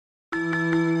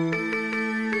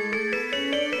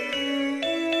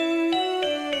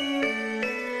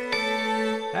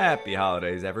Happy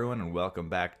holidays, everyone, and welcome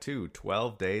back to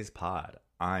 12 Days Pod.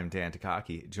 I'm Dan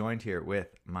Takaki, joined here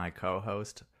with my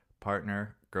co-host,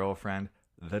 partner, girlfriend,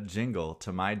 the jingle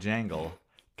to my jangle,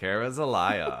 Kara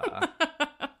Zelaya.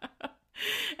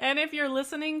 And if you're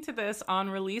listening to this on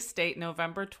release date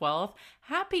November 12th,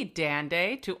 happy Dan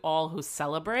Day to all who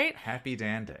celebrate. Happy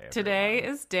Dan Day, everyone. Today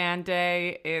is Dan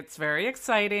Day. It's very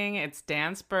exciting. It's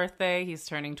Dan's birthday. He's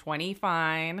turning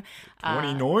 29.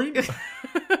 29?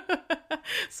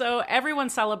 So everyone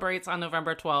celebrates on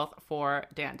November 12th for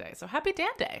Dan Day. So happy Dan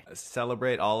Day.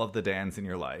 Celebrate all of the Dans in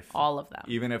your life. All of them.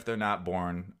 Even if they're not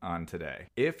born on today.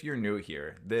 If you're new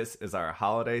here, this is our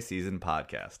holiday season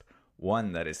podcast.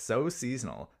 One that is so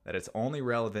seasonal that it's only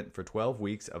relevant for 12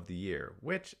 weeks of the year,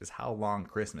 which is how long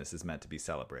Christmas is meant to be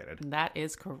celebrated. That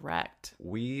is correct.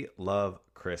 We love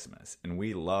Christmas, and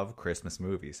we love Christmas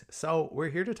movies. So we're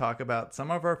here to talk about some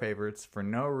of our favorites for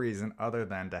no reason other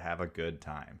than to have a good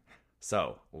time.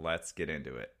 So let's get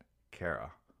into it.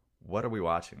 Kara, what are we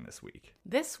watching this week?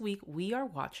 This week, we are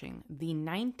watching the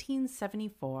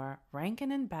 1974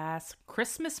 Rankin and Bass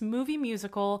Christmas movie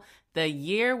musical, The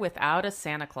Year Without a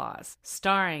Santa Claus,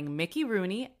 starring Mickey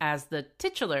Rooney as the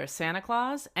titular Santa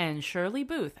Claus and Shirley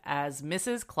Booth as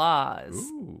Mrs. Claus.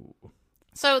 Ooh.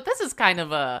 So this is kind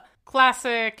of a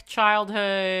classic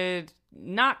childhood,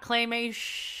 not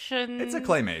claymation. It's a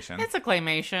claymation. It's a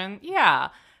claymation, yeah.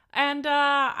 And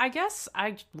I guess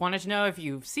I wanted to know if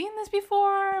you've seen this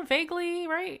before, vaguely,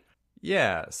 right?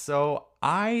 Yeah, so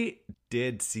I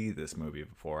did see this movie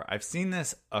before. I've seen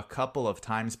this a couple of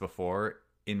times before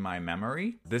in my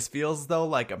memory. This feels, though,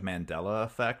 like a Mandela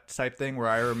effect type thing where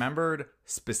I remembered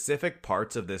specific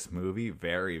parts of this movie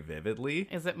very vividly.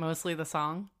 Is it mostly the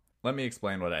song? Let me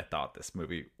explain what I thought this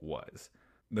movie was.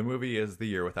 The movie is The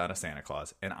Year Without a Santa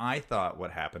Claus, and I thought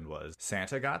what happened was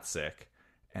Santa got sick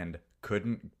and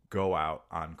couldn't go out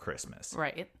on Christmas.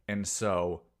 Right. And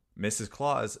so Mrs.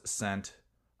 Claus sent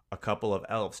a couple of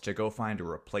elves to go find a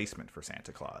replacement for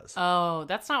Santa Claus. Oh,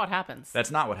 that's not what happens.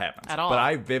 That's not what happens. At all. But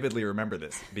I vividly remember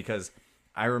this because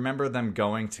I remember them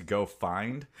going to go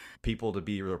find people to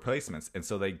be replacements. And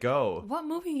so they go. What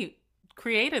movie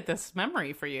created this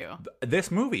memory for you? This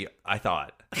movie, I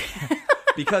thought.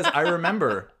 Because I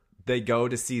remember they go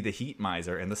to see the heat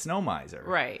miser and the snow miser.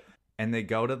 Right. And they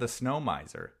go to the snow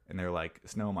miser, and they're like,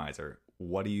 Snow miser,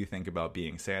 what do you think about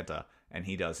being Santa? And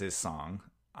he does his song,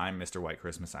 I'm Mr. White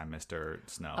Christmas, I'm Mr.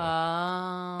 Snow.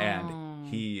 Oh. And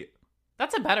he...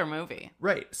 That's a better movie.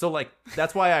 Right. So, like,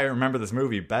 that's why I remember this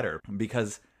movie better,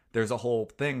 because there's a whole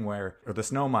thing where the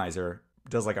snow miser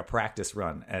does, like, a practice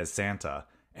run as Santa,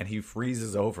 and he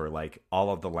freezes over, like,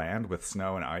 all of the land with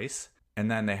snow and ice.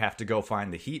 And then they have to go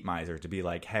find the heat miser to be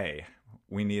like, hey,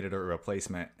 we needed a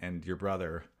replacement, and your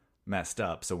brother messed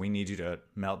up, so we need you to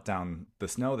melt down the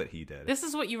snow that he did. This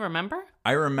is what you remember?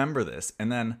 I remember this,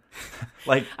 and then,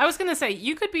 like... I was going to say,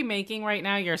 you could be making right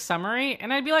now your summary,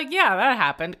 and I'd be like, yeah, that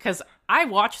happened, because I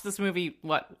watched this movie,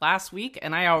 last week,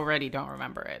 and I already don't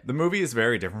remember it. The movie is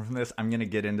very different from this. I'm going to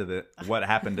get into what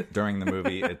happened during the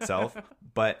movie itself,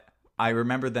 but I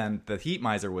remember then the heat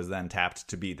miser was then tapped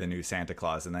to be the new Santa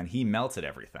Claus, and then he melted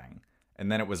everything.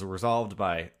 And then it was resolved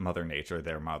by Mother Nature,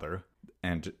 their mother.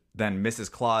 And then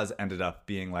Mrs. Claus ended up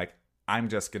being like, I'm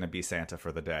just going to be Santa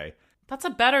for the day. That's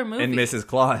a better movie. And Mrs.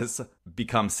 Claus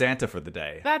becomes Santa for the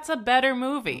day. That's a better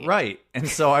movie. Right. And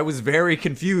so I was very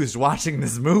confused watching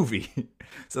this movie.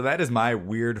 So that is my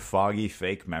weird, foggy,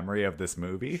 fake memory of this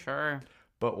movie. Sure.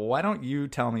 But why don't you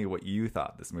tell me what you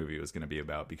thought this movie was going to be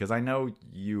about? Because I know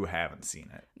you haven't seen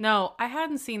it. No, I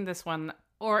hadn't seen this one.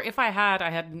 Or if I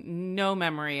had no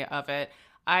memory of it.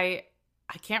 I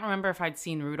can't remember if I'd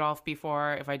seen Rudolph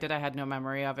before. If I did, I had no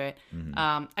memory of it.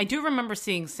 Mm-hmm. I do remember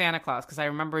seeing Santa Claus because I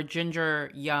remember Ginger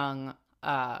Young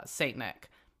Saint Nick.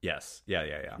 Yes.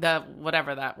 Yeah.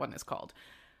 Whatever that one is called.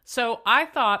 So I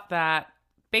thought that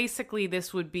basically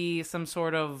this would be some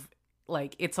sort of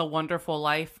like It's a Wonderful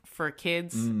Life for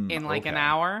kids in like an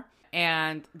hour.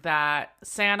 And that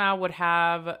Santa would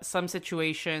have some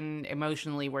situation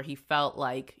emotionally where he felt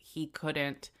like he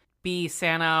couldn't be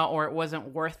Santa or it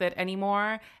wasn't worth it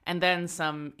anymore. And then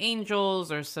some angels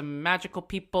or some magical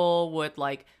people would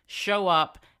like show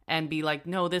up and be like,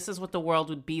 no, this is what the world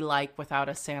would be like without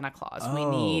a Santa Claus. We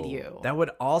need you. That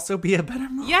would also be a better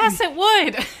movie. Yes, it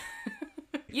would.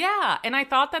 Yeah, and I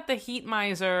thought that the heat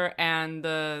miser and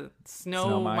the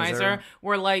snow miser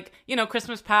were like,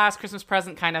 Christmas past, Christmas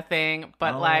present kind of thing.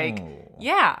 But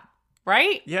yeah,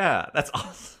 right? Yeah, that's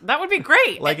awesome. That would be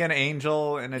great. Like an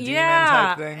angel and a demon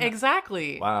type thing?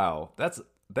 Exactly. Wow, that's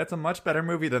That's a much better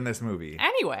movie than this movie.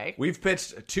 Anyway. We've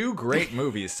pitched 2 great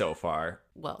movies so far.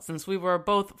 Well, since we were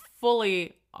both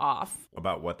fully off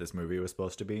about what this movie was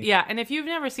supposed to be. Yeah, and if you've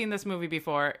never seen this movie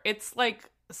before, it's like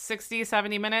 60,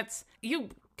 70 minutes. You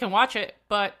can watch it,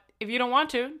 but if you don't want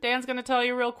to, Dan's going to tell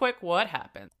you real quick what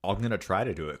happened. I'm going to try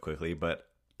to do it quickly, but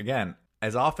again,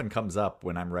 as often comes up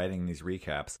when I'm writing these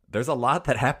recaps, there's a lot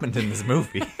that happened in this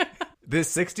movie.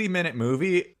 This 60-minute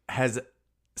movie has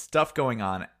stuff going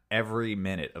on every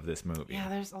minute of this movie. Yeah,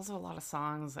 there's also a lot of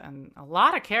songs and a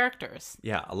lot of characters.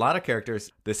 Yeah, a lot of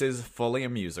characters. This is fully a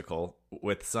musical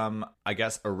with some, I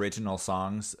guess, original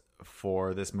songs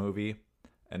for this movie.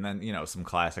 And then, some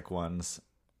classic ones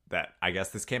that I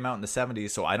guess this came out in the 70s,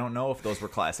 so I don't know if those were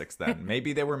classics then.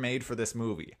 Maybe they were made for this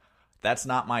movie. That's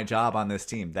not my job on this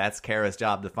team. That's Kara's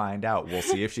job to find out. We'll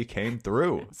see if she came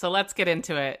through. So let's get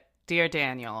into it. Dear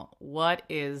Daniel, what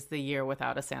is The Year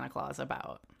Without a Santa Claus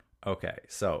about? Okay,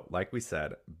 so like we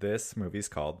said, this movie's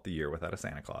called The Year Without a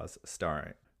Santa Claus,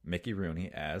 starring Mickey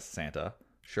Rooney as Santa,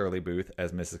 Shirley Booth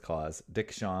as Mrs. Claus,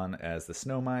 Dick Shawn as the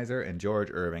Snow Miser, and George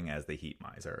Irving as the Heat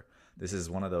Miser. This is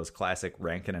one of those classic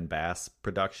Rankin and Bass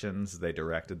productions. They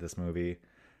directed this movie,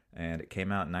 and it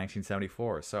came out in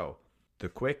 1974. So the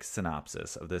quick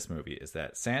synopsis of this movie is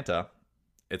that Santa,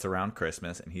 it's around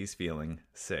Christmas, and he's feeling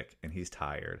sick, and he's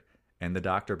tired. And the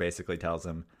doctor basically tells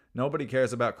him, nobody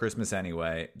cares about Christmas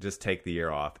anyway. Just take the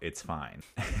year off. It's fine.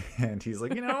 And he's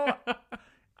like,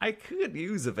 I could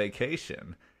use a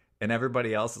vacation. And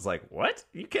everybody else is like, what?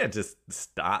 You can't just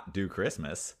do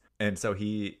Christmas. And so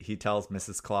he tells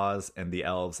Mrs. Claus and the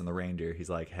elves and the reindeer, he's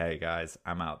like, hey, guys,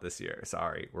 I'm out this year.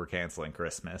 Sorry, we're canceling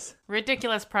Christmas.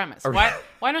 Ridiculous premise.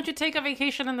 Why don't you take a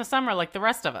vacation in the summer like the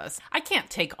rest of us? I can't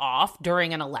take off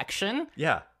during an election.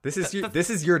 Yeah, this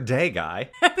is your day, guy.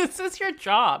 This is your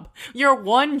job. Your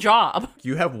one job.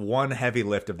 You have one heavy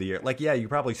lift of the year. Like, yeah, you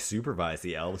probably supervise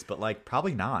the elves, but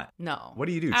probably not. No. What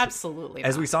do you do? Absolutely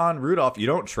As not. we saw in Rudolph, you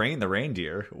don't train the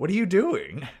reindeer. What are you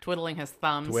doing? Twiddling his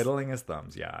thumbs.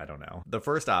 Yeah, I don't know. The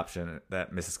first option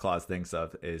that Mrs. Claus thinks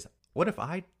of is, what if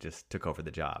I just took over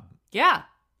the job? Yeah.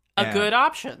 Good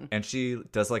option. And she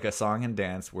does like a song and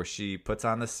dance where she puts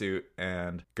on the suit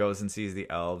and goes and sees the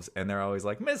elves, and they're always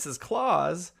like, Mrs.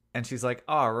 Claus. And she's like,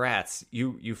 oh, rats,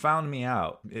 you found me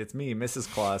out. It's me, Mrs.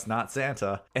 Claus, not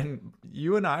Santa. And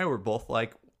you and I were both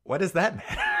like, what does that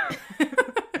matter?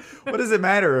 What does it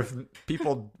matter if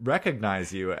people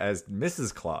recognize you as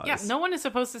Mrs. Claus? Yeah, no one is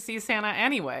supposed to see Santa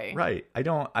anyway. Right. I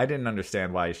didn't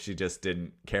understand why she just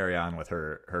didn't carry on with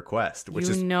her quest.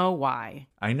 You know why.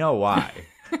 I know why.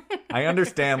 I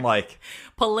understand,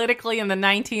 politically in the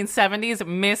 1970s,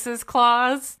 Mrs.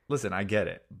 Claus. Listen, I get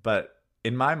it. But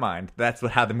in my mind, that's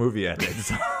how the movie ended.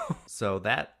 So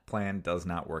that plan does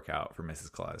not work out for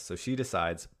Mrs. Claus. So she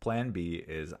decides plan B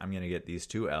is I'm going to get these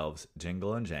 2 elves,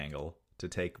 Jingle and Jangle, to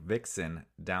take Vixen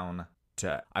down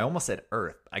to, I almost said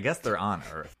Earth. I guess they're on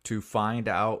Earth, to find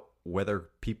out whether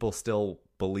people still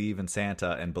believe in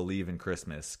Santa and believe in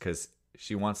Christmas, because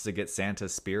she wants to get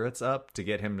Santa's spirits up to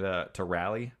get him to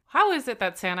rally. How is it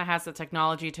that Santa has the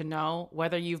technology to know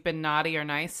whether you've been naughty or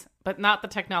nice, but not the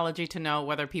technology to know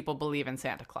whether people believe in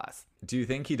Santa Claus? Do you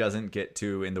think he doesn't get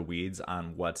too in the weeds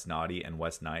on what's naughty and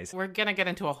what's nice? We're going to get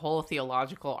into a whole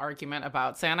theological argument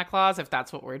about Santa Claus if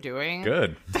that's what we're doing.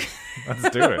 Good. Let's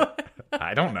do it.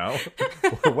 I don't know.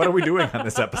 What are we doing on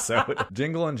this episode?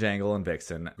 Jingle and Jangle and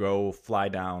Vixen go fly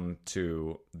down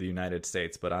to the United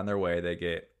States, but on their way they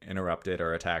get interrupted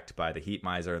or attacked by the Heat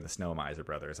Miser and the Snow Miser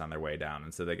brothers on their way down.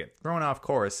 And so they get thrown off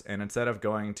course, and instead of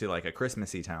going to a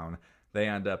Christmassy town, they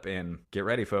end up in, get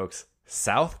ready folks,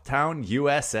 Southtown,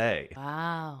 USA.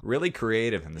 Wow. Really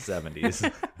creative in the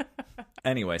 70s.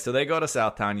 Anyway, so they go to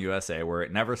Southtown, USA, where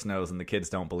it never snows and the kids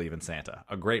don't believe in Santa.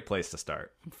 A great place to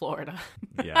start. Florida.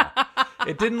 Yeah.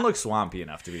 It didn't look swampy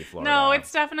enough to be Florida. No,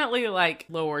 it's definitely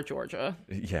lower Georgia.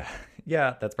 Yeah.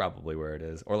 Yeah, that's probably where it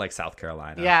is. Or South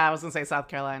Carolina. Yeah, I was going to say South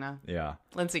Carolina. Yeah.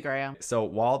 Lindsey Graham. So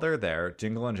while they're there,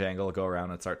 Jingle and Jangle go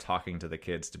around and start talking to the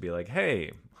kids to be like,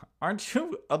 hey, aren't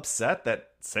you upset that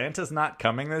Santa's not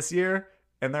coming this year?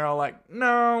 And they're all like,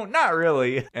 no, not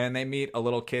really. And they meet a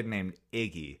little kid named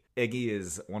Iggy. Iggy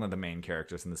is one of the main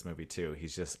characters in this movie, too.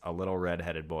 He's just a little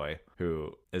red-headed boy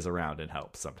who is around and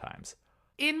helps sometimes.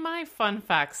 In my fun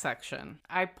facts section,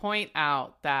 I point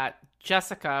out that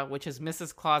Jessica, which is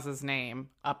Mrs. Claus's name,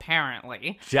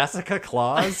 apparently. Jessica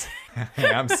Claus?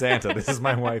 Hey, I'm Santa. This is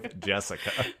my wife,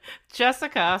 Jessica.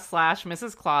 Jessica /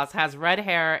 Mrs. Claus has red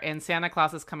hair in Santa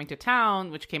Claus is Coming to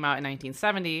Town, which came out in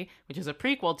 1970, which is a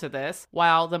prequel to this,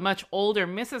 while the much older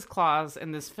Mrs. Claus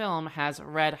in this film has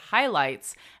red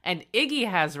highlights, and Iggy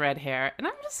has red hair. And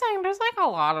I'm just saying, there's like a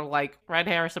lot of like red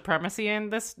hair supremacy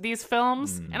in these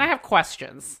films, and I have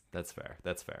questions. That's fair.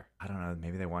 I don't know.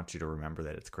 Maybe they want you to remember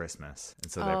that it's Christmas.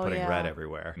 And so they're putting red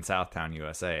everywhere. In Southtown,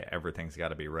 USA, everything's got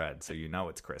to be red. So you know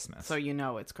it's Christmas.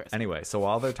 Anyway, so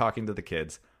while they're talking to the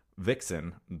kids,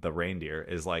 Vixen, the reindeer,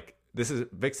 is like,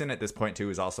 Vixen at this point, too,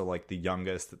 is also like the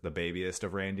youngest, the babiest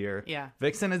of reindeer. Yeah.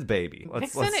 Vixen is baby.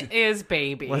 Vixen is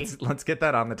baby. Let's get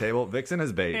that on the table. Vixen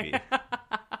is baby.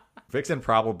 Vixen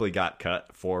probably got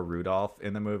cut for Rudolph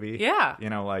in the movie. Yeah. You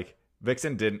know, like,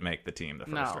 Vixen didn't make the team the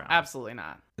first round. No, absolutely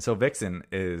not. So Vixen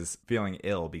is feeling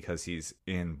ill because he's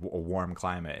in a warm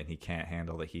climate and he can't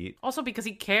handle the heat. Also because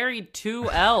he carried 2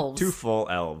 elves. 2 full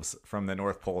elves from the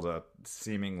North Pole to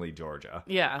seemingly Georgia.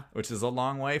 Yeah. Which is a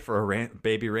long way for a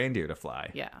baby reindeer to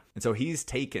fly. Yeah. And so he's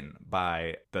taken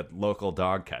by the local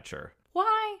dog catcher.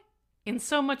 Why? In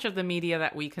so much of the media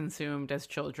that we consumed as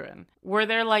children, were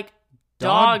there like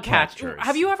dog catchers?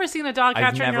 Have you ever seen a dog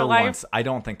catcher in your life? I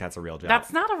don't think that's a real job.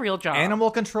 That's not a real job.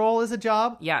 Animal control is a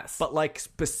job. Yes. But like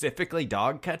specifically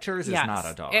dog catchers is not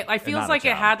a job. It feels like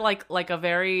it had like a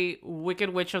very Wicked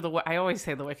Witch of the West. I always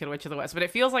say the Wicked Witch of the West, but it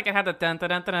feels like it had the dun dun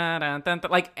dun dun dun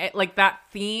dun, like that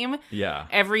theme. Yeah.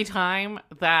 Every time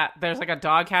that there's like a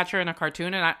dog catcher in a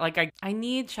cartoon, and I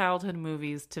need childhood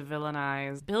movies to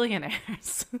villainize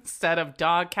billionaires instead of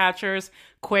dog catchers.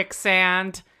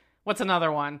 Quicksand. What's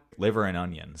another one? Liver and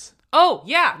onions. Oh,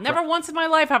 yeah. Never once in my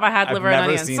life have I had liver and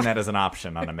onions. I've never seen that as an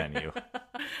option on a menu.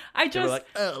 I just... like,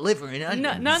 liver and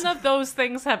onions. None of those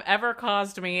things have ever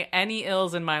caused me any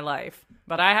ills in my life.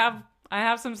 But I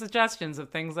have some suggestions of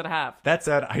things that have. That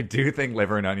said, I do think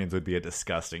liver and onions would be a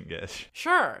disgusting dish.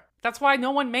 Sure. That's why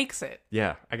no one makes it.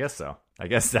 Yeah, I guess so. I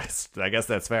guess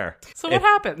that's fair. So what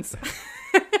happens?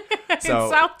 In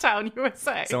So, Southtown,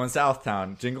 USA. So in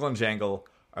Southtown, Jingle and Jangle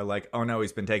are like, oh no,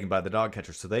 he's been taken by the dog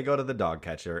catcher. So they go to the dog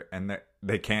catcher and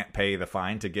they can't pay the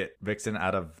fine to get Vixen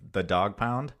out of the dog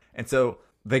pound. And so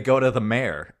they go to the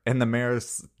mayor, and the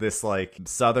mayor's this like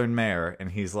southern mayor,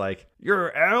 and he's like,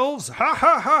 "You're elves? Ha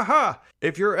ha ha ha.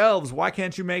 If you're elves, why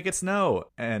can't you make it snow?"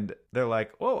 And they're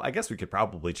like, "Well, I guess we could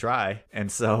probably try."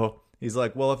 And so he's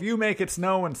like, "Well, if you make it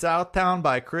snow in Southtown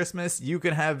by Christmas, you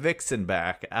can have Vixen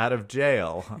back out of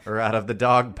jail or out of the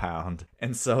dog pound."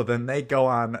 And so then they go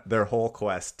on their whole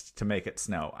quest to make it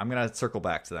snow. I'm going to circle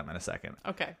back to them in a second.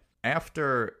 Okay.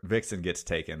 After Vixen gets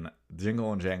taken,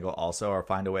 Jingle and Jangle also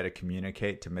find a way to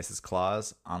communicate to Mrs.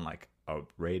 Claus on like a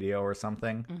radio or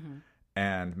something. Mm-hmm.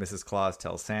 And Mrs. Claus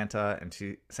tells Santa, and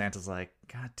Santa's like,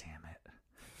 "God damn it."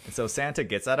 And so Santa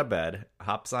gets out of bed,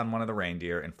 hops on one of the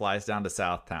reindeer, and flies down to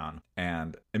Southtown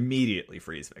and immediately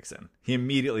frees Vixen. He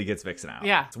immediately gets Vixen out.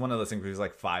 Yeah. It's one of those things where he's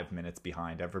like 5 minutes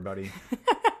behind everybody.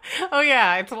 Oh,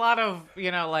 yeah. It's a lot of,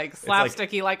 like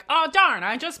slapsticky, like, oh, darn,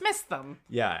 I just missed them.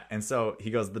 Yeah. And so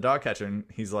he goes to the dog catcher and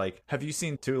he's like, "Have you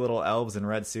seen 2 little elves in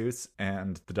red suits?"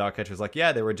 And the dog catcher's like,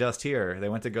 "Yeah, they were just here. They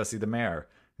went to go see the mayor."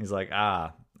 He's like,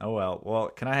 "Ah, oh, well. Well,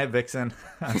 can I have Vixen?"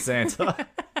 I'm Santa.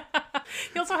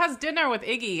 He also has dinner with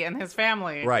Iggy and his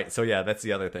family. Right. So, yeah, that's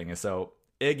the other thing. So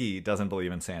Iggy doesn't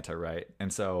believe in Santa, right?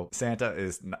 And so Santa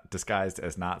is disguised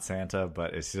as not Santa,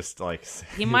 but it's just like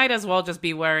he might as well just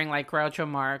be wearing like Groucho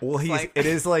Marx. Well, it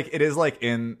is like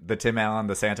in the Tim Allen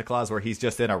the Santa Claus where he's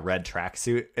just in a red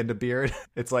tracksuit and a beard.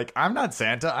 It's like, I'm not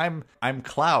Santa. I'm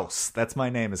Klaus. That's my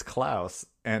name is Klaus.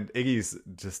 And Iggy's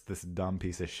just this dumb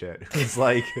piece of shit who's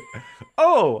like,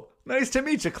 "Oh, nice to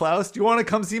meet you, Klaus. Do you want to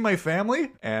come see my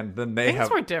family?" And then things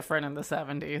were different in the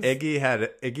 70s.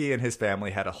 Iggy and his family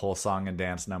had a whole song and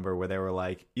dance number where they were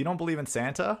like, "You don't believe in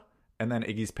Santa?" And then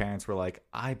Iggy's parents were like,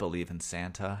 "I believe in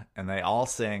Santa." And they all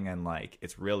sing, and like,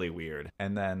 it's really weird.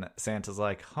 And then Santa's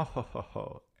like, "Ho ho ho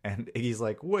ho." And Iggy's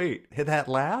like, "Wait, hit that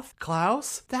laugh?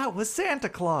 Klaus? That was Santa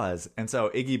Claus." And so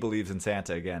Iggy believes in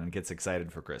Santa again and gets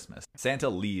excited for Christmas. Santa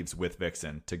leaves with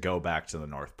Vixen to go back to the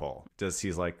North Pole.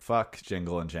 He's like, "Fuck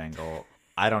Jingle and Jangle.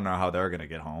 I don't know how they're going to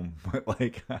get home."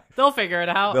 Like, they'll figure it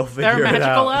out. They're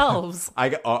magical elves.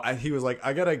 He was like,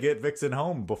 "I got to get Vixen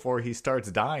home before he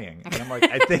starts dying." And I'm like,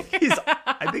 I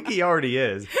think he already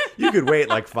is. You could wait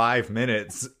like 5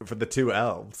 minutes for the 2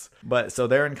 elves. But so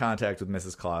they're in contact with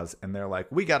Mrs. Claus, and they're like,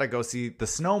 "We got to go see the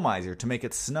snow miser to make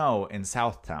it snow in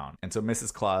Southtown." And so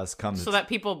Mrs. Claus comes. So that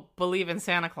people believe in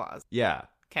Santa Claus. Yeah.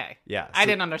 Okay. Yeah. I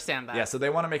didn't understand that. Yeah, so they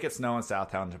want to make it snow in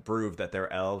Southtown to prove that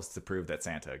they're elves, to prove that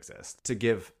Santa exists, to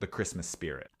give the Christmas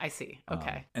spirit. I see.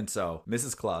 Okay. And so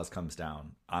Mrs. Claus comes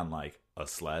down on like a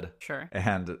sled. Sure.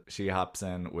 And she hops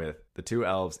in with the two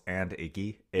elves and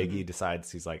Iggy. Iggy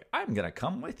decides, he's like, I'm going to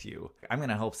come with you. I'm going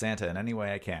to help Santa in any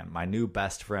way I can. My new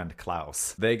best friend,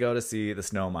 Claus. They go to see the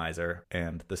Snow Miser,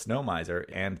 and the Snow Miser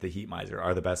and the Heat Miser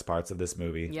are the best parts of this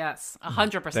movie. Yes,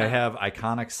 100%. They have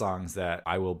iconic songs that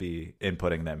I will be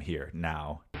inputting them here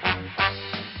now.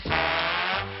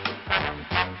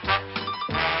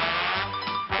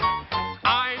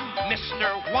 I'm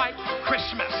Mr. White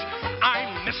Christmas.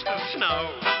 I'm Mr. Snow.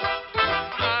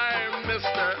 I'm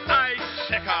Mr.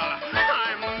 Icicle.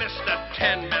 I'm Mr.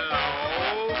 Ten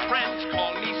Below. Friends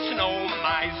call me Snow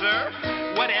Miser.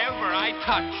 Whatever I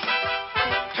touch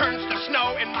turns to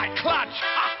snow in my clutch.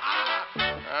 Ha ha!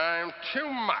 I'm too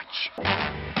much.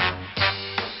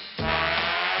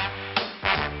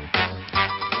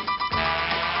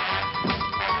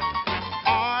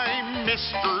 I'm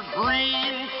Mr.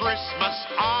 Green Christmas.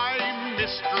 I'm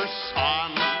Mr.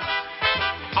 Sun.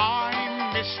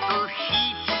 I'm Mr.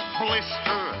 Heat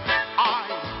Blister. I'm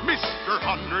Mr.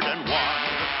 101.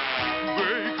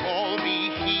 They call me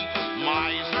Heat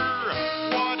Miser.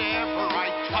 Whatever I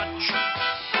touch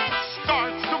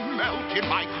starts to melt in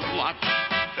my clutch.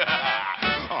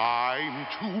 I'm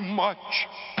too much.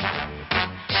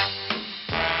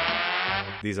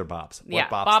 These are bops. Yeah,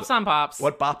 bops on bops.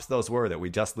 What bops those were that we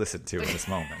just listened to in this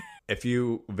moment. If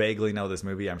you vaguely know this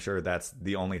movie, I'm sure that's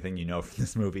the only thing you know from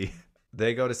this movie.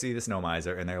 They go to see the Snow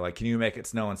Miser, and they're like, can you make it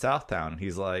snow in Southtown?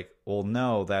 He's like, well,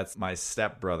 no, that's my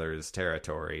stepbrother's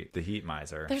territory, the Heat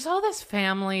Miser. There's all this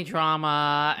family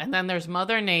drama, and then there's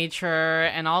Mother Nature,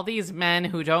 and all these men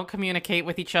who don't communicate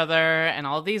with each other, and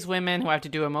all these women who have to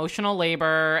do emotional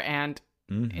labor, and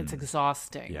it's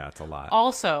exhausting. Yeah, it's a lot.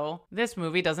 Also, this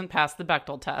movie doesn't pass the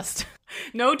Bechdel test.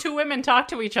 No two women talk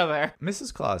to each other.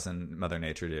 Mrs. Claus and Mother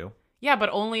Nature do. Yeah, but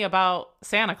only about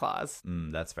Santa Claus.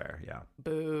 That's fair, yeah.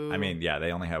 Boo. I mean, yeah,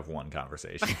 they only have one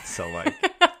conversation. So, like,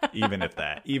 even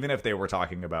if they were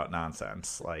talking about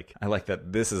nonsense, like, I like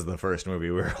that this is the first movie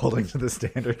we're holding to the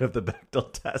standard of the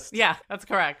Bechdel test. Yeah, that's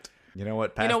correct. You know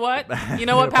what? You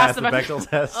know what passed the Bechdel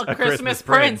test? A Christmas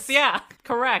Prince. Yeah,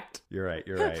 correct. You're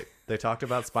right. They talked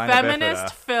about spina Feminist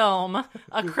bifida. film,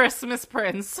 A Christmas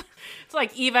Prince. It's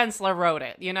like Eve Ensler wrote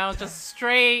it, just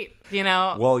straight,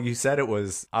 Well, you said it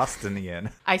was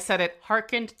Austinian. I said it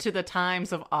hearkened to the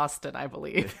times of Austin, I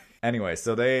believe. Anyway,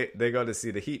 so they go to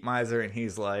see the Heat Miser, and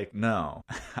he's like, no,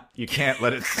 you can't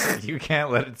let it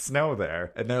snow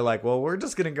there. And they're like, well, we're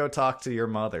just going to go talk to your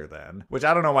mother then, which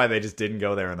I don't know why they just didn't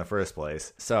go there in the first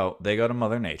place. So they go to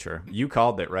Mother Nature. You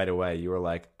called it right away. You were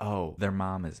like, oh, their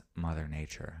mom is Mother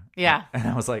Nature. Yeah. And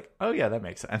I was like, oh yeah, that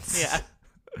makes sense. Yeah.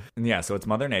 And yeah, so it's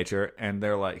Mother Nature, and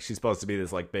they're like, she's supposed to be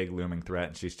this like big looming threat,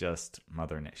 and she's just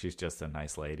she's just a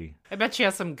nice lady. I bet she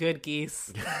has some good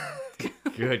geese.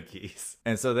 Good geese.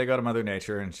 And so they go to Mother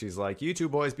Nature, and she's like, you two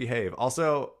boys behave.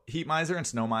 Also, Heat Miser and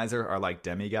Snow Miser are like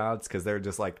demigods because they're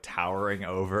just like towering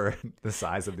over the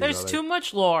size of these There's other... too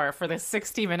much lore for this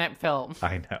 60-minute film.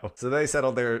 I know. So they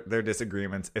settle their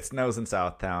disagreements. It snows in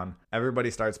Southtown.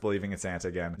 Everybody starts believing in Santa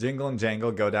again. Jingle and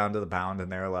Jangle go down to the pound, and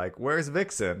they're like, where's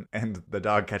Vixen? And the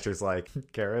dog catcher's like,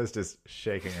 Kara's just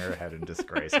shaking her head in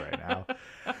disgrace right now.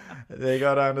 They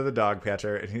go down to the dog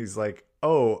catcher, and he's like,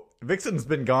 oh, Vixen's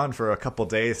been gone for a couple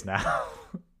days now.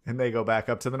 And they go back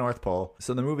up to the North Pole.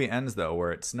 So the movie ends, though,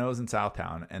 where it snows in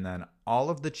Southtown, and then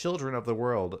all of the children of the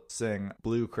world sing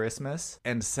Blue Christmas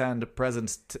and send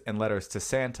presents and letters to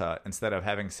Santa instead of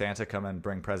having Santa come and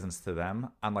bring presents to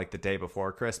them on, like, the day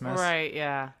before Christmas. Right,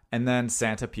 yeah. And then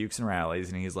Santa pukes and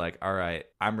rallies, and he's like, all right,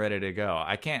 I'm ready to go.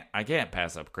 I can't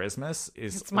pass up Christmas.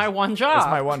 It's my one job. It's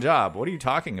my one job. What are you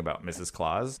talking about, Mrs.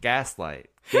 Claus? Gaslight.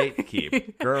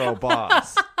 Gatekeep. Girl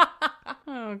boss.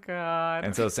 Oh, God.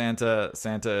 And so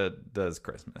Santa does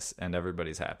Christmas, and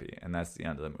everybody's happy, and that's the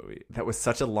end of the movie. That was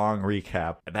such a long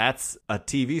recap. That's a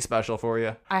TV special for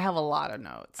you. I have a lot of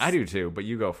notes. I do too, but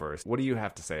you go first. What do you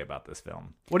have to say about this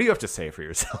film? What do you have to say for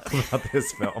yourself about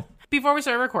this film? Before we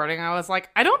started recording, I was like,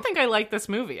 I don't think I like this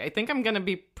movie. I think I'm going to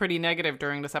be pretty negative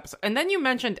during this episode. And then you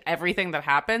mentioned everything that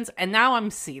happens, and now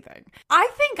I'm seething. I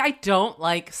think I don't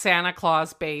like Santa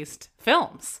Claus-based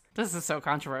films. This is so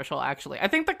controversial, actually. I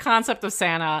think the concept of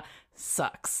Santa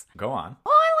sucks. Go on.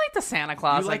 Well, I like the Santa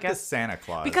Claus, You like I guess. the Santa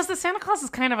Claus. Because the Santa Claus is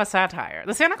kind of a satire.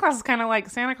 The Santa Claus is kind of like,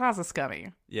 Santa Claus is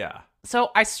scummy. Yeah.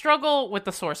 So I struggle with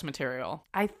the source material.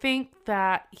 I think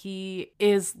that he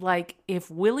is like if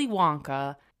Willy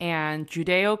Wonka and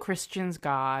Judeo-Christian's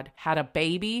God had a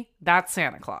baby, that's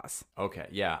Santa Claus. Okay.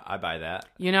 Yeah, I buy that.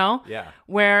 You know? Yeah.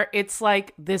 Where it's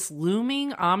like this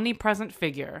looming, omnipresent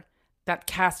figure that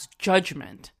casts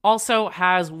judgment, also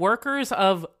has workers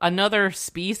of another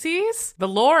species. The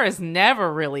lore is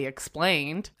never really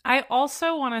explained. I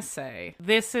also want to say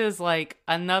this is like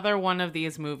another one of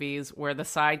these movies where the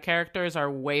side characters are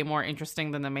way more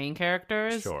interesting than the main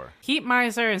characters. Sure. Heat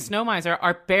Miser and Snow Miser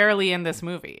are barely in this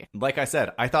movie. Like I said,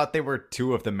 I thought they were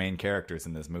two of the main characters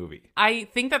in this movie. I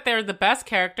think that they're the best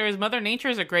characters. Mother Nature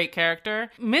is a great character.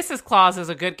 Mrs. Claus is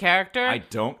a good character. I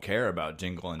don't care about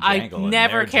Jingle and I've Jangle. and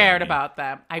never their cared journey. about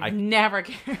them. I've never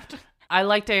cared. I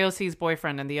liked AOC's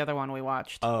boyfriend in the other one we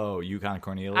watched. Oh, Yukon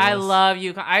Cornelius? I love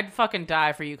Yukon. I'd fucking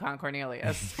die for Yukon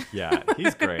Cornelius. Yeah,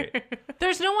 he's great.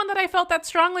 There's no one that I felt that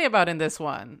strongly about in this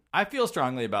one. I feel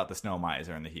strongly about the Snow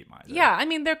Miser and the Heat Miser. Yeah, I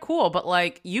mean, they're cool, but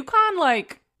like, Yukon,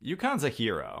 like, Yukon's a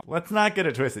hero. Let's not get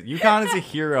it twisted. Yukon is a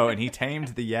hero, and he tamed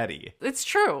the Yeti. it's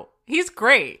true. He's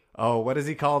great. Oh, what does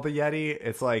he call the Yeti?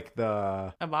 It's like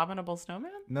the... Abominable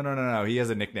Snowman? No. He has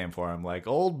a nickname for him, like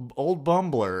Old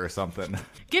Bumbler or something.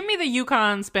 Give me the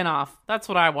Yukon spinoff. That's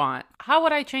what I want. How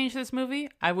would I change this movie?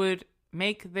 I would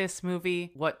make this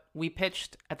movie what we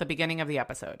pitched at the beginning of the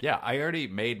episode. Yeah, I already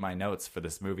made my notes for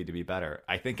this movie to be better.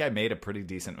 I think I made a pretty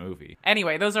decent movie.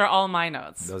 Anyway, those are all my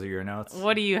notes. Those are your notes?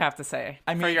 What do you have to say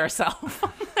for mean- yourself?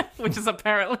 Which is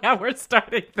apparently how we're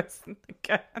starting this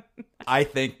again. I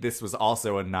think this was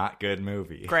also a not good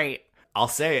movie. Great. I'll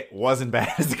say it wasn't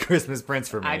bad as The Christmas Prince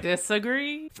for me. I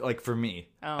disagree. Like, for me.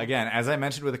 Oh. Again, as I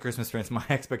mentioned with The Christmas Prince, my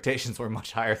expectations were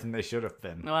much higher than they should have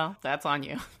been. Well, that's on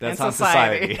you. That's And on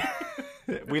society.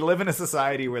 We live in a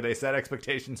society where they set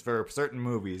expectations for certain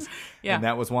movies, Yeah. and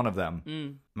that was one of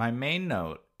them. My main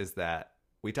note is that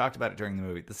we talked about it during the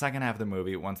movie. The second half of the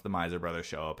movie, once the Miser brothers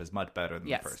show up, is much better than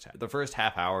Yes. the first half. The first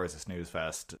half hour is a snooze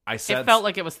fest. It felt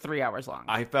like it was 3 hours long.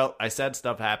 I said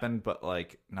stuff happened, but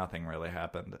like nothing really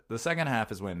happened. The second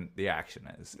half is when the action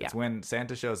is. It's Yeah. when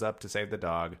Santa shows up to save the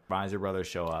dog. Miser brothers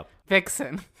show up.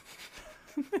 Vixen.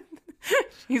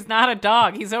 He's not a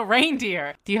dog. He's a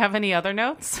reindeer. Do you have any other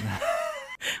notes?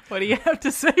 What do you have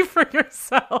to say for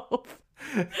yourself?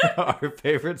 Our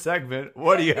favorite segment.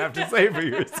 What do you have to say for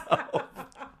yourself?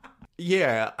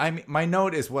 Yeah, I mean, my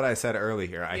note is what I said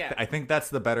earlier. I think that's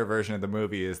the better version of the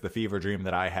movie, is the fever dream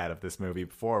that I had of this movie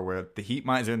before, where the Heat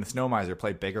Miser and the Snow Miser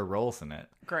play bigger roles in it.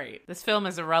 Great. This film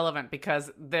is irrelevant because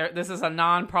this is a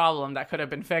non-problem that could have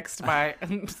been fixed by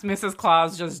Mrs.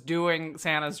 Claus just doing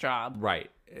Santa's job. Right.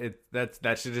 That should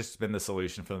have just been the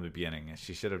solution from the beginning.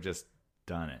 She should have just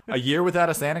done it. A year without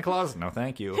a Santa Claus? No,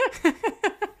 thank you.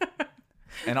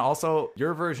 And also,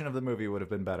 your version of the movie would have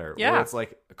been better. Yeah. Where it's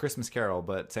like A Christmas Carol,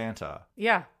 but Santa.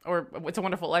 Yeah. Or It's a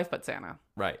Wonderful Life, but Santa.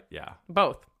 Right, yeah.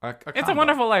 Both. It's a combo.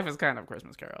 Wonderful Life is kind of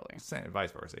Christmas caroling.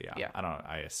 Vice versa, yeah. Yeah.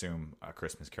 I assume A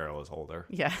Christmas Carol is older.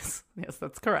 Yes. Yes,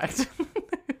 that's correct.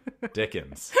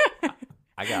 Dickens.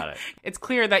 I got it. It's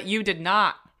clear that you did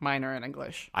not minor in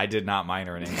English. I did not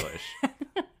minor in English.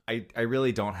 I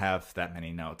really don't have that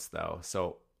many notes, though.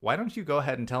 So why don't you go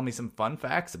ahead and tell me some fun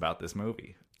facts about this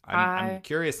movie? I'm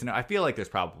curious to know. I feel like there's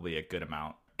probably a good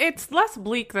amount. It's less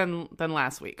bleak than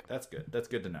last week. That's good. That's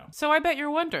good to know. So I bet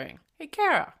you're wondering, hey,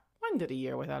 Kara, when did A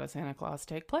Year Without a Santa Claus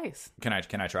take place? Can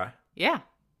I try? Yeah.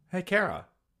 Hey, Kara,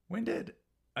 when did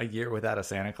A Year Without a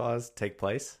Santa Claus take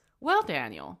place? Well,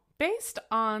 Daniel, based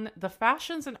on the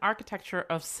fashions and architecture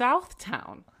of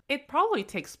Southtown, it probably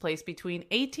takes place between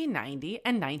 1890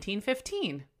 and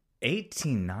 1915.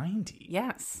 1890?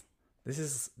 Yes. This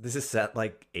is set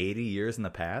like 80 years in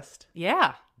the past?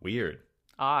 Yeah. Weird.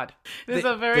 Odd. This is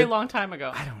a very long time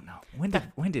ago. I don't know.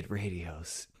 When did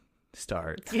radios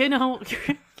start? You know,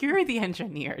 you're the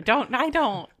engineer. Don't.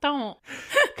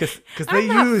 Because they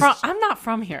used... I'm not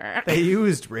from here. They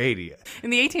used radio. In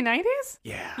the 1890s?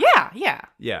 Yeah. Yeah.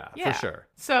 Yeah, for sure.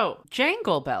 So,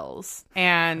 Jangle Bells,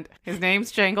 and his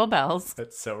name's Jangle Bells.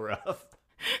 That's so rough.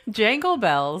 Jangle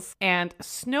Bells and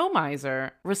Snow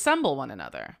Miser resemble one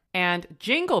another. And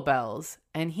Jingle Bells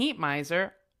and Heat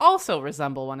Miser also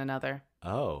resemble one another.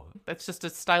 Oh. That's just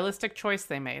a stylistic choice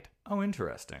they made. Oh,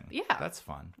 interesting. Yeah. That's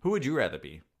fun. Who would you rather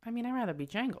be? I mean, I'd rather be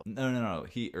Jangle. No.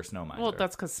 Heat or Snow Miser? Well,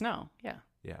 that's because snow. Yeah.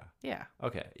 Yeah. Yeah.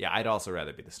 Okay. Yeah, I'd also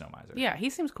rather be the Snow Miser. Yeah, he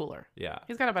seems cooler. Yeah.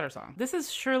 He's got a better song. This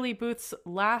is Shirley Booth's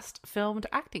last filmed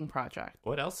acting project.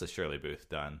 What else has Shirley Booth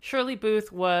done? Shirley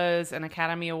Booth was an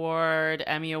Academy Award,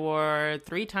 Emmy Award,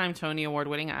 3-time Tony Award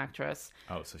winning actress.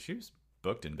 Oh, so she was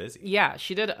booked and busy. Yeah,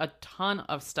 she did a ton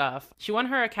of stuff. She won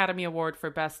her Academy Award for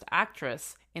Best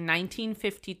Actress in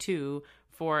 1952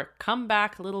 for Come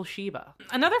Back Little Sheba.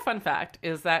 Another fun fact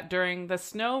is that during the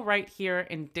Snow Right Here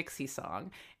in Dixie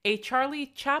song, a Charlie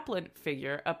Chaplin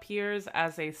figure appears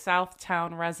as a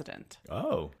Southtown resident.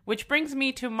 Oh. Which brings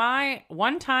me to my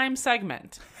one-time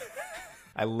segment.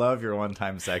 I love your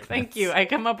one-time segments. Thank you. I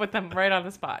come up with them right on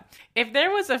the spot. If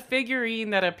there was a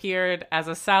figurine that appeared as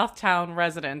a Southtown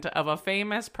resident of a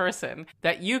famous person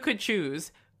that you could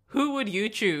choose, who would you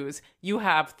choose? You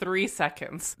have 3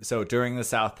 seconds. So during the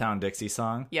Southtown Dixie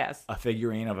song, Yes. a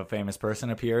figurine of a famous person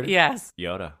appeared? Yes.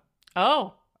 Yoda.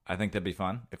 Oh. I think that'd be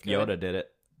fun. If Good. Yoda did it,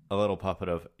 a little puppet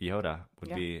of Yoda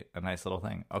would be a nice little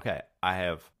thing. Okay, I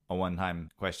have a one-time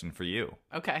question for you.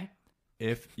 Okay.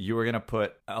 If you were going to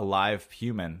put a live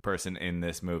human person in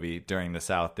this movie during the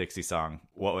South Dixie song,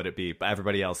 what would it be? But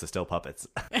everybody else is still puppets.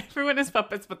 Everyone is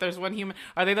puppets, but there's one human.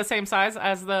 Are they the same size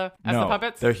as the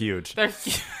puppets? They're huge. They're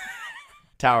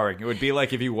Towering. It would be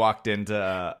like if you walked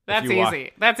into... That's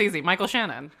easy. That's easy. Michael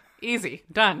Shannon. Easy.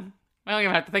 Done. I don't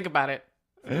even have to think about it.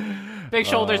 Big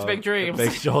shoulders, big dreams.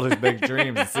 Big shoulders, big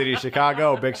dreams. The city of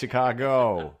Chicago, big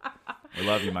Chicago. We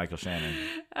love you, Michael Shannon.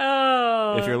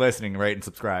 Oh. If you're listening, rate and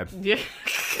subscribe. Yeah.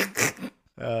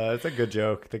 It's a good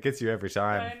joke that gets you every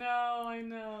time. I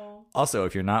know. Also,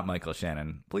 if you're not Michael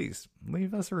Shannon, please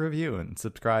leave us a review and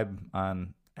subscribe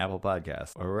on Apple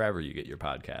Podcasts or wherever you get your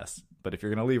podcasts. But if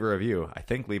you're going to leave a review, I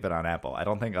think leave it on Apple. I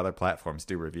don't think other platforms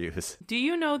do reviews. Do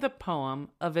you know the poem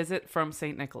A Visit from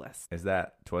St. Nicholas? Is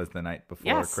that 'Twas the Night Before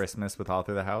Yes. Christmas with All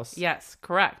Through the House? Yes,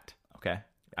 correct. Okay.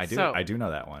 I do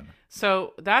know that one.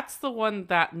 So that's the one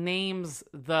that names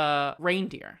the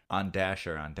reindeer. On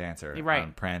Dasher, on Dancer, Right.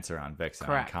 on Prancer, on Vixen,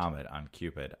 Correct. on Comet, on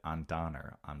Cupid, on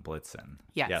Donner, on Blitzen.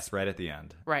 Yes. Yes, right at the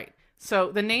end. Right.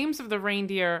 So the names of the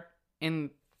reindeer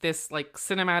in this like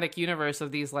cinematic universe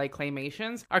of these like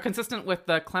claymations are consistent with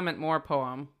the Clement Moore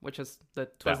poem, which is the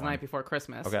 'Twas the one. Night Before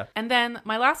Christmas. Okay. And then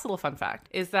my last little fun fact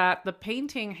is that the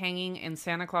painting hanging in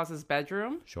Santa Claus's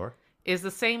bedroom Sure. is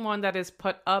the same one that is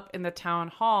put up in the town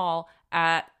hall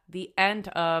at the end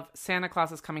of Santa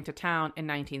Claus is Coming to Town in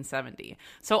 1970.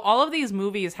 So all of these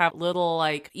movies have little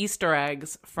like Easter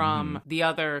eggs from the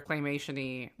other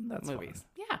claymation-y That's movies.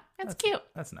 fun. Yeah, it's cute.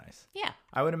 That's nice. Yeah.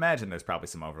 I would imagine there's probably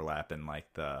some overlap in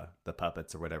like the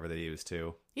puppets or whatever they use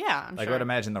too. Yeah, I'm Like sure. I would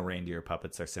imagine the reindeer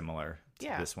puppets are similar to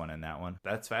Yeah. this one and that one.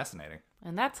 That's fascinating.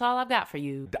 And that's all I've got for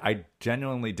you. I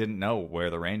genuinely didn't know where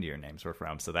the reindeer names were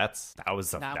from, so that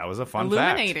was a fun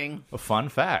Illuminating. fact. A fun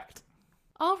fact.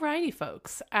 Alrighty,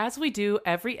 folks. As we do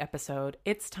every episode,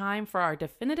 it's time for our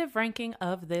definitive ranking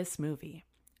of this movie.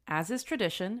 As is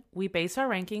tradition, we base our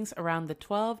rankings around the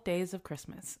 12 days of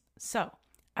Christmas. So,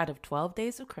 out of 12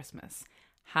 days of Christmas,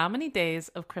 how many days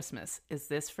of Christmas is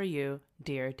this for you,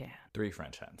 dear Dan? 3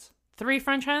 French hens. 3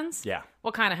 French hens? Yeah.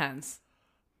 What kind of hens?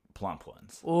 Plump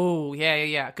ones. Oh,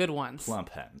 yeah. Good ones. Plump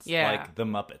hens. Yeah. Like the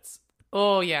Muppets.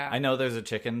 Oh, yeah. I know there's a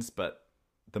chickens, but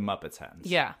the Muppets hens.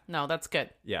 Yeah. No, that's good.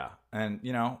 Yeah. And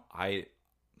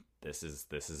this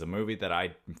is a movie that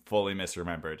I fully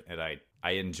misremembered, and I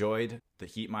enjoyed the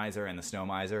Heat Miser and the Snow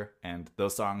Miser, and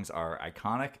those songs are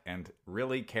iconic and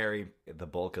really carry the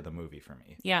bulk of the movie for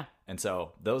me. Yeah. And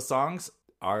so those songs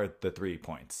are the 3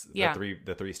 points. Yeah.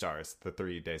 The 3 stars, the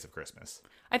 3 days of Christmas.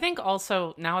 I think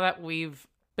also now that we've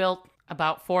built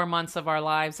about 4 months of our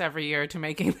lives every year to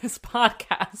making this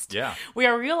podcast, Yeah. we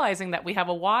are realizing that we have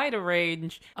a wide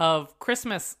range of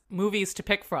Christmas movies to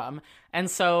pick from. And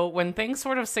so when things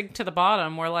sort of sink to the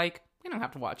bottom, we're like, we don't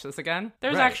have to watch this again.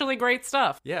 There's Right. actually great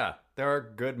stuff. Yeah, there are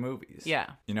good movies.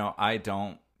 Yeah. I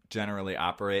don't generally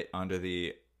operate under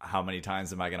the how many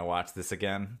times am I going to watch this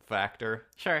again factor.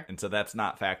 Sure. And so that's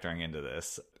not factoring into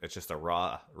this. It's just a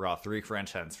raw 3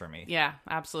 French hens for me. Yeah,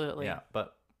 absolutely. Yeah.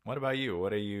 But what about you?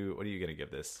 What are you going to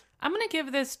give this? I'm going to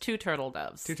give this 2 turtle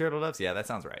doves. 2 turtle doves? Yeah, that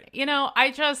sounds right.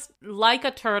 I just like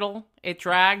a turtle. It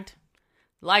dragged.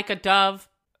 Like a dove.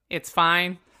 It's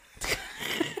fine.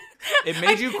 It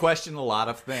made you question a lot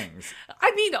of things.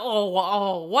 I mean,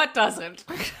 what doesn't?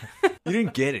 You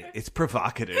didn't get it. It's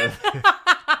provocative.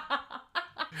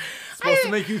 It's supposed to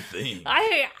make you think.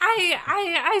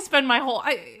 I spend my whole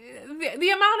the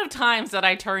amount of times that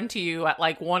I turn to you at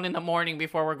like 1 a.m.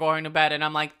 before we're going to bed, and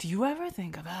I'm like, do you ever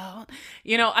think about,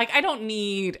 I don't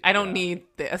need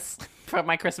this for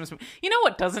my Christmas. You know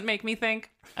what doesn't make me think?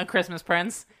 A Christmas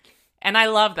Prince. And I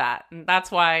love that. And that's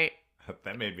why.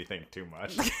 That made me think too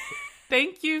much.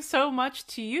 Thank you so much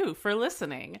to you for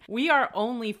listening. We are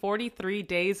only 43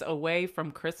 days away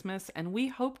from Christmas, and we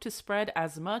hope to spread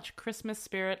as much Christmas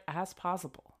spirit as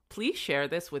possible. Please share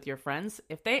this with your friends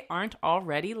if they aren't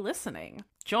already listening.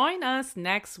 Join us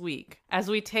next week as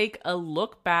we take a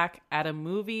look back at a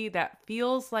movie that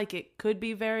feels like it could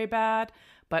be very bad,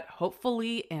 but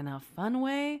hopefully in a fun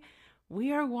way.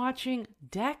 We are watching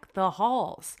Deck the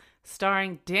Halls,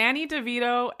 starring Danny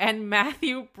DeVito and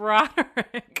Matthew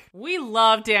Broderick. We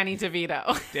love Danny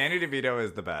DeVito. Danny DeVito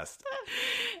is the best.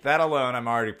 That alone, I'm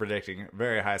already predicting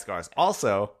very high scores.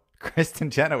 Also, Kristen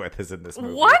Chenoweth is in this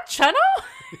movie. What? Cheno?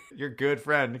 Your good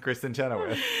friend, Kristen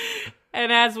Chenoweth.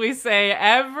 And as we say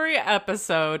every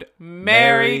episode,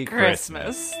 Merry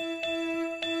Christmas.